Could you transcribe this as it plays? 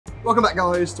Welcome back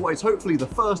guys to what is hopefully the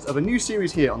first of a new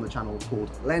series here on the channel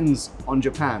called Lens on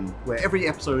Japan, where every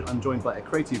episode I'm joined by a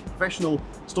creative professional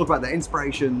to talk about their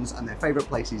inspirations and their favourite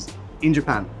places in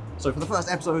Japan. So for the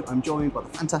first episode I'm joined by the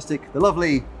fantastic, the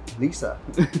lovely Lisa.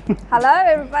 Hello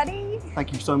everybody!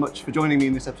 Thank you so much for joining me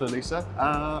in this episode, Lisa.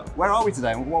 Where are we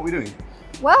today and what are we doing?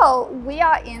 Well, we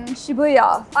are in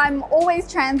Shibuya. I'm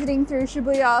always transiting through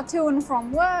Shibuya to and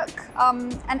from work,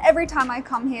 and every time I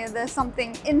come here there's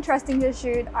something interesting to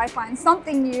shoot. I find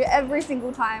something new every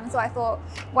single time, so I thought,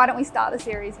 why don't we start a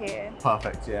series here?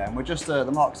 Perfect, yeah. And we're just at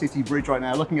the Mark City Bridge right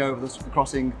now, looking over the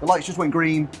crossing. The lights just went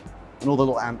green and all the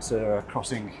little ants are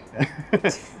crossing,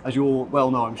 as you all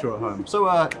well know, I'm sure, at home. So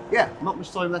yeah, not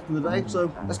much time left in the day,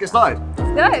 so let's get started.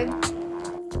 Let's go!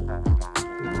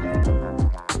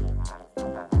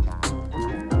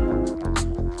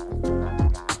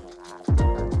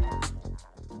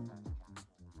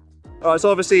 All right,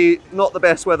 so obviously not the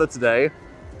best weather today,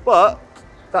 but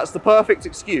that's the perfect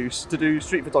excuse to do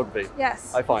street photography.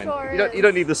 Yes, I find. Sure You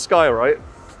don't need the sky, right?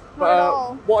 Not at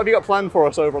all. What have you got planned for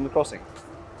us over on the crossing?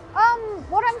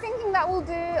 What I'm thinking that we'll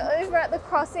do over at the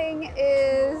crossing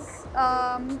is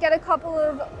get a couple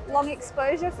of long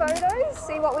exposure photos,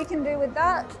 see what we can do with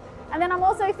that. And then I'm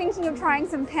also thinking of trying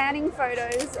some panning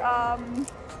photos,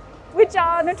 which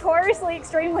are notoriously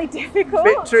extremely difficult.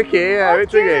 Bit tricky, yeah, bit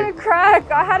tricky. Let's give it a crack.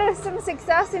 I had some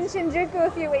success in Shinjuku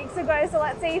a few weeks ago, so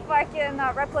let's see if I can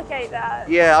replicate that.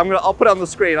 Yeah, I'll put it on the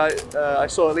screen. I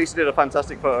saw Lisa did a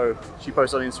fantastic photo she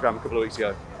posted on Instagram a couple of weeks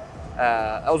ago.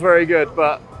 That was very good,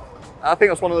 but I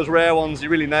think that's one of those rare ones you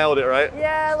really nailed it, right?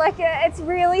 Yeah, like it's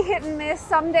really hit and miss.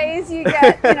 Some days you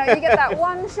get, you get that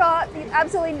one shot that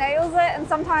absolutely nails it, and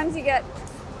sometimes you get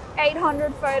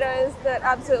 800 photos that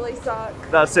absolutely suck.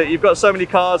 That's it. You've got so many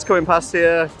cars coming past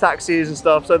here, taxis and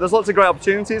stuff. So there's lots of great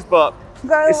opportunities, but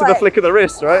it's at the flick of the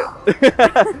wrist, right?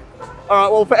 All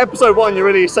right. Well, for episode 1, you're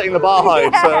really setting the bar high.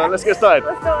 Yeah. So let's get started.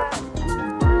 Let's do it.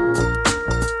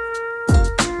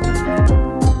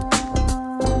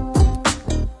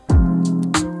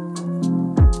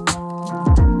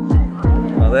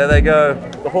 There they go.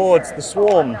 The hordes, the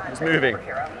swarm is moving.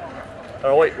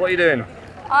 All right, what are you doing?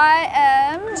 I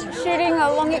am shooting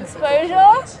a long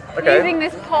exposure, using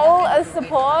this pole as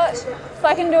support, so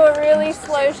I can do a really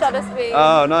slow shutter speed.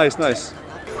 Oh, nice, nice.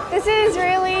 This is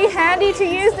really handy to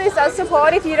use this as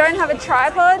support if you don't have a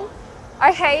tripod.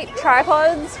 I hate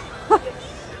tripods.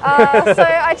 So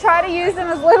I try to use them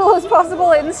as little as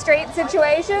possible in street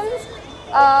situations.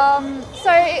 So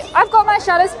I've got my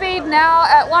shutter speed now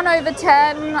at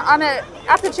 1/10. I'm at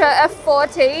aperture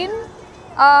f14,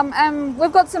 and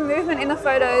we've got some movement in the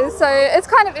photos, so it's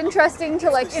kind of interesting to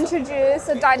introduce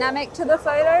a dynamic to the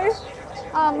photo.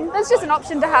 That's just an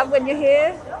option to have when you're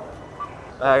here.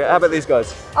 How about these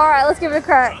guys? All right, let's give it a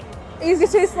crack. These are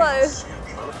too slow.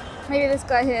 Maybe this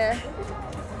guy here.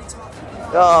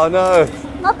 Oh no!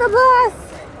 Not the bus.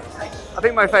 I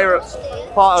think my favourite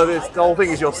part of the whole thing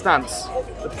is your stance.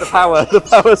 The power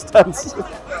stance.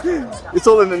 It's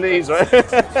all in the knees, right?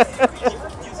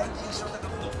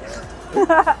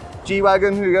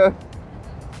 G-Wagon, here we go.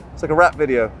 It's like a rap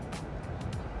video.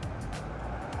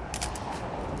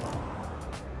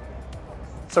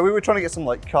 So we were trying to get some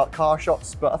car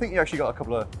shots, but I think you actually got a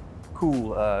couple of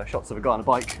cool shots of a guy on a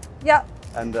bike. Yep.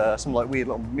 And some weird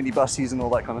little mini buses and all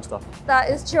that kind of stuff. That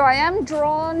is true. I am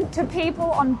drawn to people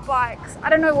on bikes. I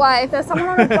don't know why. If there's someone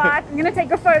on a bike, I'm gonna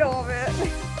take a photo of it.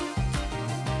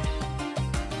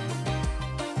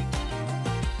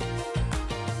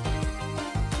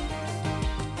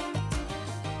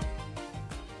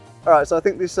 All right, so I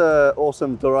think this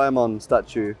awesome Doraemon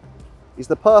statue is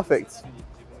the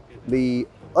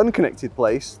unconnected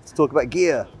place to talk about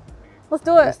gear. Let's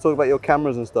do it. Let's talk about your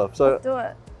cameras and stuff. So let's do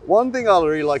it. One thing I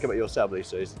really like about your Sab,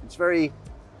 Lisa, is it's very,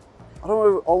 I don't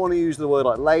know, I want to use the word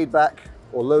laid back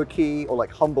or low key or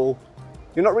humble.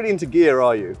 You're not really into gear,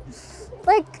 are you?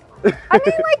 I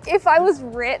mean, if I was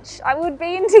rich, I would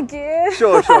be into gear.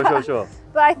 Sure.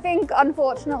 But I think,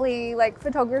 unfortunately,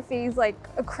 photography is a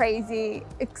crazy,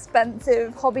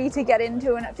 expensive hobby to get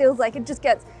into, and it feels like it just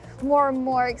gets more and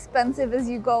more expensive as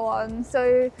you go on.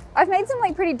 So I've made some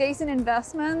pretty decent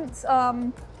investments.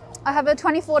 I have a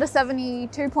 24-70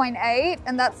 2.8,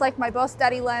 and that's my boss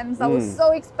daddy lens. That was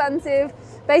so expensive.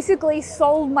 Basically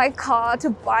sold my car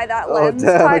to buy that lens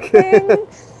type thing.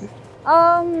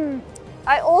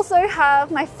 I also have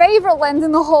my favorite lens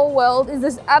in the whole world is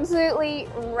this absolutely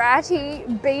ratty,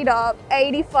 beat up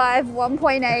 85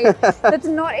 1.8. That's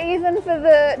not even for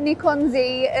the Nikon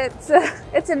Z. It's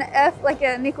an F,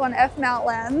 a Nikon F mount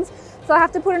lens. So I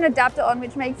have to put an adapter on,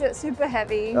 which makes it super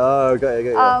heavy. Oh,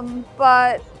 okay.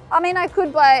 But I mean, I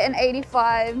could buy an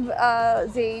 85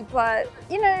 Z, but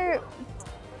you know,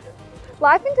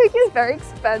 life in Tokyo is very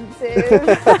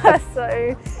expensive.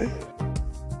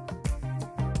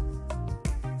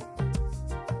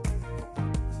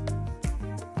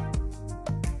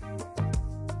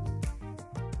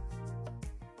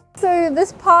 So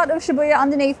this part of Shibuya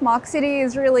underneath Mark City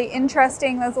is really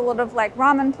interesting. There's a lot of like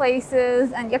ramen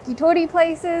places and yakitori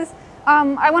places.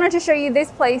 I wanted to show you this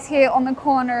place here on the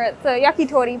corner. It's a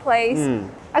yakitori place.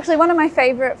 Actually, one of my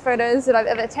favorite photos that I've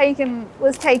ever taken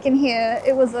was taken here.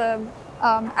 It was a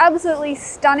absolutely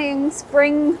stunning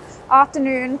spring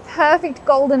afternoon, perfect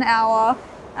golden hour.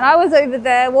 And I was over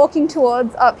there walking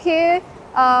towards up here.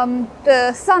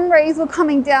 The sun rays were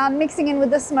coming down, mixing in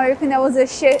with the smoke, and there was a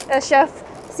chef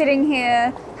sitting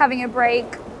here having a break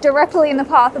directly in the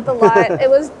path of the light. It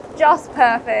was just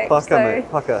perfect.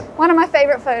 One of my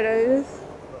favorite photos.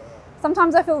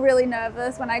 Sometimes I feel really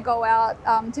nervous when I go out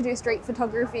to do street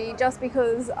photography just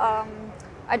because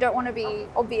I don't want to be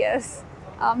obvious.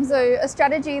 So a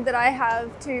strategy that I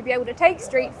have to be able to take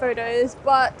street photos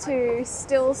but to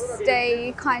still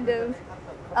stay kind of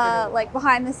like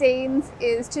behind the scenes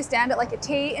is to stand at like a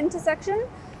T intersection.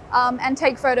 And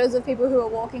take photos of people who are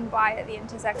walking by at the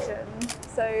intersection.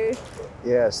 So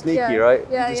yeah, sneaky, right?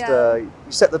 Yeah, you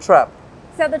set the trap.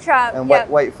 Set the trap. And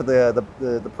wait for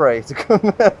the prey to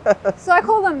come. So I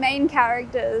call them main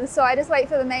characters. So I just wait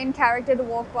for the main character to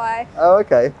walk by. Oh,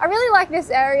 okay. I really like this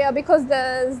area because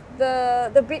there's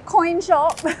the Bitcoin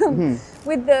shop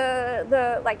with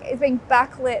the like it's being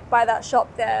backlit by that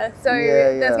shop there. So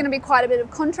there's going to be quite a bit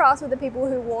of contrast with the people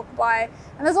who walk by,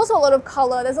 and there's also a lot of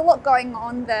color. There's a lot going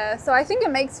on there. So I think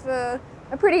it makes for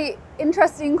a pretty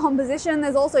interesting composition.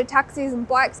 There's also taxis and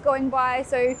bikes going by,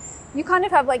 so you kind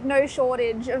of have like no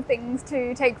shortage of things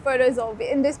to take photos of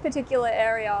in this particular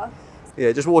area.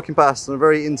 Yeah, just walking past, I'm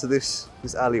very into this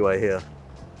alleyway here.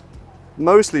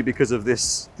 Mostly because of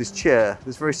this chair,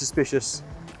 this very suspicious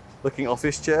looking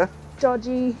office chair.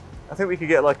 Dodgy. I think we could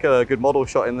get like a good model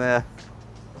shot in there,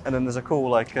 and then there's a cool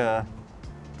like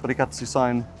torikatsu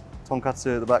sign,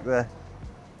 tonkatsu at the back there.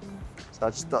 So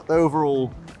just the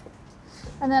overall.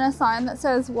 And then a sign that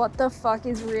says, "What the fuck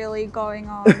is really going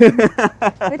on?"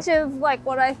 Which is like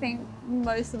what I think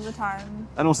most of the time.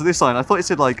 And also this sign, I thought it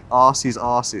said like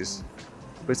arses,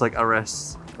 but it's like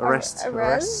arrests.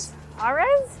 Ares?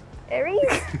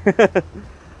 Aries?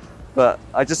 But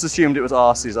I just assumed it was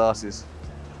arses.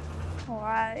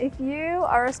 Alright, if you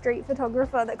are a street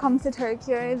photographer that comes to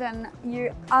Tokyo, then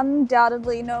you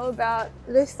undoubtedly know about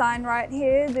this sign right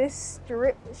here, this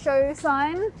strip show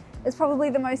sign. It's probably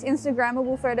the most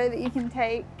Instagrammable photo that you can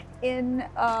take in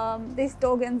this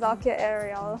Dogenzaka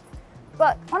area.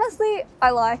 But honestly,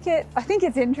 I like it. I think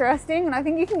it's interesting, and I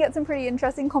think you can get some pretty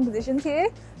interesting compositions here.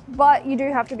 But you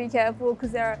do have to be careful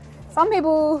because there are some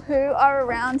people who are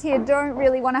around here don't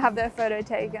really want to have their photo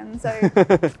taken. So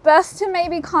best to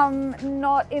maybe come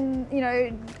not in, you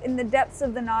know, in the depths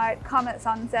of the night, come at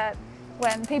sunset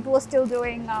when people are still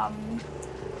doing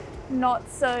not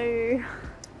so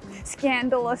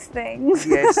scandalous things.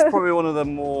 Yeah, it's probably one of the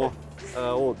more,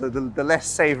 or the less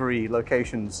savoury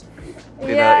locations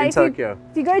in Tokyo.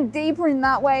 If you go deeper in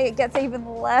that way, it gets even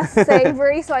less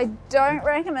savoury, so I don't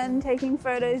recommend taking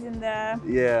photos in there.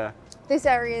 Yeah. This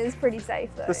area is pretty safe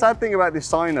though. The sad thing about this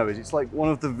sign though is it's like one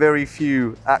of the very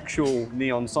few actual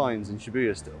neon signs in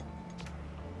Shibuya still.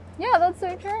 Yeah, that's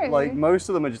so true. Like most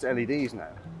of them are just LEDs now.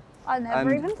 I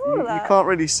never even thought of that. You can't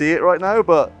really see it right now,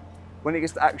 but when it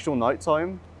gets to actual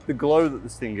nighttime, the glow that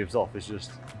this thing gives off is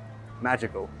just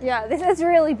magical. Yeah, this is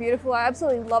really beautiful. I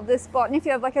absolutely love this spot. And if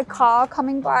you have like a car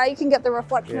coming by, you can get the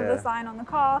reflection of the sign on the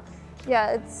car.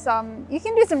 Yeah, it's you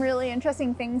can do some really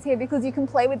interesting things here because you can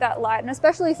play with that light, and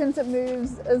especially since it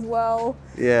moves as well.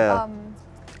 Yeah.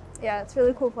 Yeah, it's a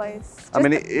really cool place. I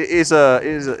mean, it is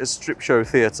a strip show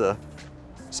theatre,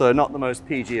 so not the most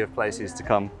PG of places to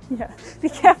come. Yeah, be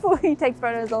careful who you take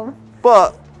photos of.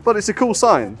 But it's a cool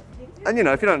sign. And you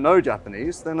know, if you don't know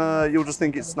Japanese, then you'll just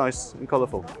think it's nice and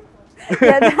colourful.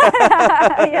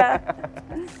 Yeah.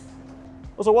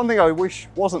 Also, one thing I wish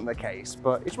wasn't the case,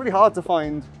 but it's really hard to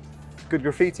find good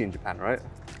graffiti in Japan, right?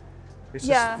 It's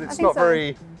just, it's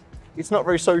not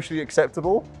very socially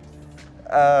acceptable.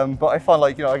 But I find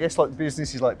like, you know, I guess like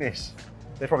businesses like this,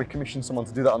 they probably commission someone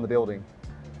to do that on the building.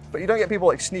 But you don't get people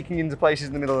like sneaking into places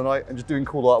in the middle of the night and just doing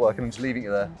cool artwork and then just leaving it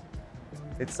there.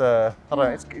 It's, I don't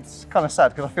know, it's kind of sad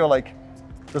because I feel like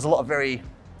there's a lot of very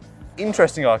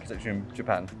interesting architecture in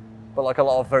Japan, but like a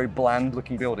lot of very bland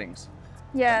looking buildings.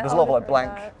 Yeah. There's a lot of like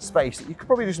blank space that you could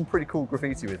probably do some pretty cool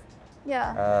graffiti with.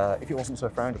 Yeah. If it wasn't so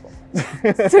frowned upon.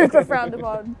 Super frowned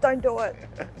upon. Don't do it.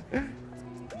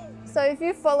 So if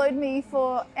you've followed me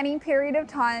for any period of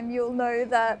time, you'll know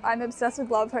that I'm obsessed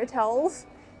with love hotels,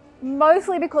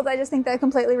 mostly because I just think they're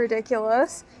completely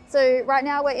ridiculous. So right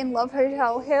now we're in Love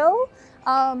Hotel Hill,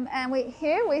 and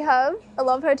here we have a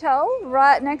love hotel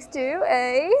right next to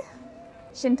a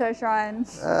Shinto shrine,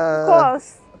 of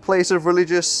course. A place of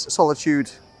religious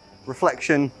solitude,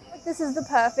 reflection. This is the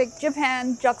perfect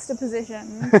Japan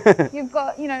juxtaposition. You've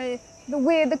got, you know, the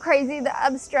weird, the crazy, the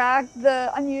abstract,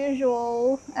 the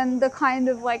unusual, and the kind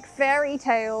of like fairy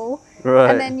tale.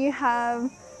 Right. And then you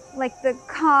have like the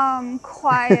calm,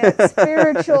 quiet,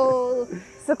 spiritual,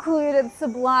 secluded,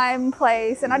 sublime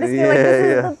place. And I just feel like this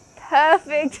is the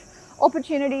perfect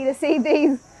opportunity to see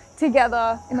these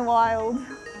together in the wild.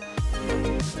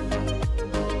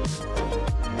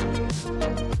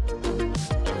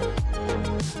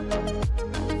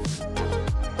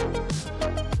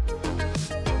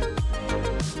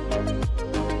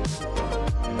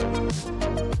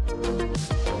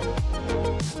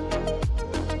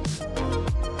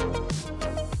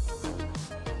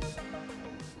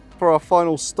 For our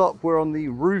final stop, we're on the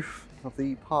roof of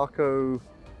the Parco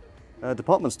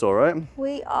department store, right?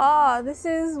 We are. This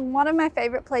is one of my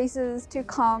favorite places to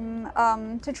come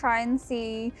to try and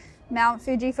see Mount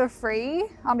Fuji for free,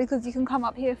 because you can come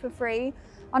up here for free.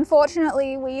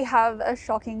 Unfortunately, we have a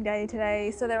shocking day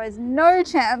today, so there is no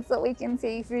chance that we can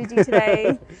see Fuji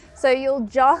today. So you'll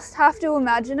just have to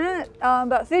imagine it,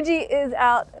 but Fuji is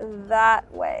out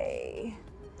that way.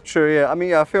 Sure, yeah. I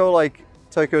mean, I feel like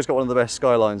Tokyo's got one of the best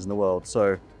skylines in the world,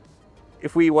 so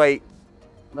if we wait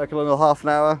like another half an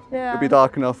hour, it'll be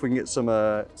dark enough we can get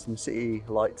some city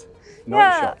light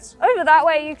night shots. Over that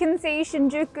way you can see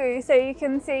Shinjuku, so you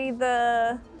can see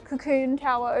the Cocoon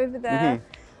Tower over there.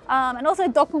 And also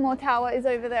Dokumo Tower is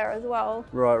over there as well.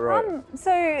 Right.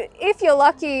 So if you're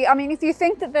lucky, I mean, if you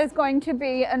think that there's going to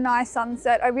be a nice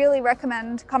sunset, I really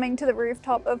recommend coming to the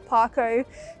rooftop of Parco,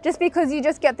 just because you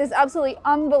just get this absolutely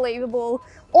unbelievable,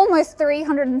 almost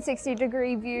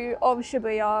 360-degree view of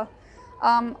Shibuya.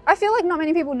 I feel like not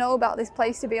many people know about this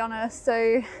place, to be honest,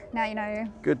 so now you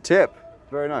know. Good tip.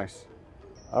 Very nice.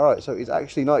 All right, so it's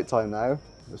actually nighttime now.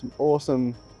 There's some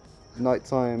awesome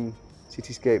nighttime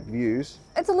cityscape views.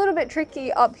 It's a little bit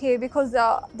tricky up here because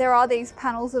there are these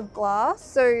panels of glass,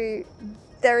 so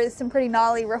there is some pretty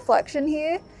gnarly reflection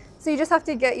here. So you just have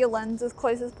to get your lens as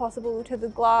close as possible to the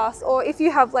glass, or if you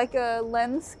have like a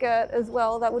lens skirt as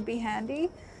well, that would be handy.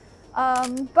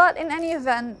 But in any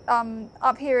event,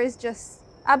 up here is just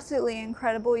absolutely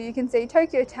incredible. You can see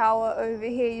Tokyo Tower over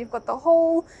here. You've got the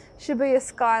whole Shibuya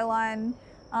skyline.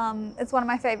 It's one of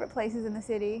my favorite places in the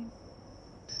city.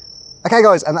 Okay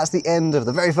guys, and that's the end of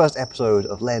the very first episode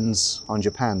of Lens on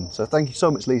Japan. So thank you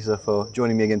so much, Lisa, for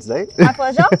joining me again today. My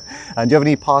pleasure. And do you have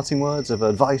any parting words of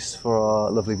advice for our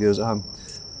lovely viewers at home?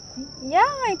 Yeah,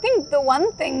 I think the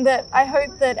one thing that I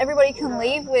hope that everybody can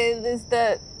leave with is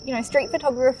that, you know, street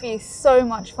photography is so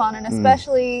much fun, and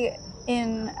especially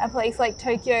in a place like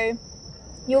Tokyo,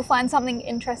 you'll find something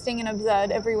interesting and absurd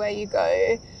everywhere you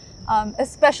go.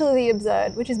 Especially the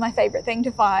absurd, which is my favorite thing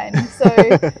to find. So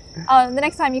the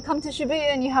next time you come to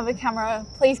Shibuya and you have a camera,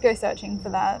 please go searching for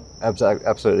that.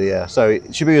 Absolutely, yeah. So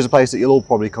Shibuya is a place that you'll all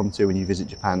probably come to when you visit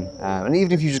Japan. And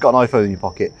even if you've just got an iPhone in your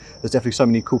pocket, there's definitely so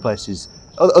many cool places,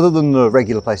 other than the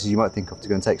regular places you might think of, to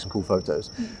go and take some cool photos.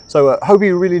 So I hope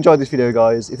you really enjoyed this video,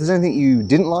 guys. If there's anything you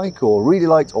didn't like or really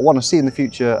liked or want to see in the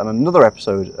future and another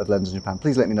episode of Lens on Japan,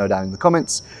 please let me know down in the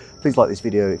comments. Please like this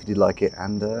video if you did like it,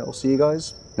 and I'll see you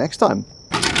guys next time.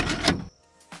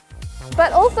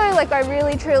 But also, like, I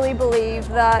really truly believe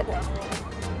that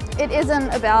it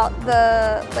isn't about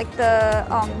the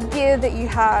gear that you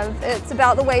have. It's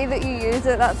about the way that you use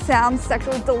it. That sounds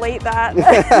sexual. Delete that.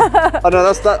 Oh no,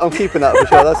 that's that. I'm keeping that for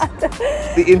sure.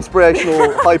 That's the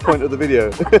inspirational high point of the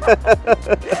video.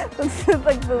 That's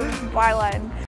like the byline.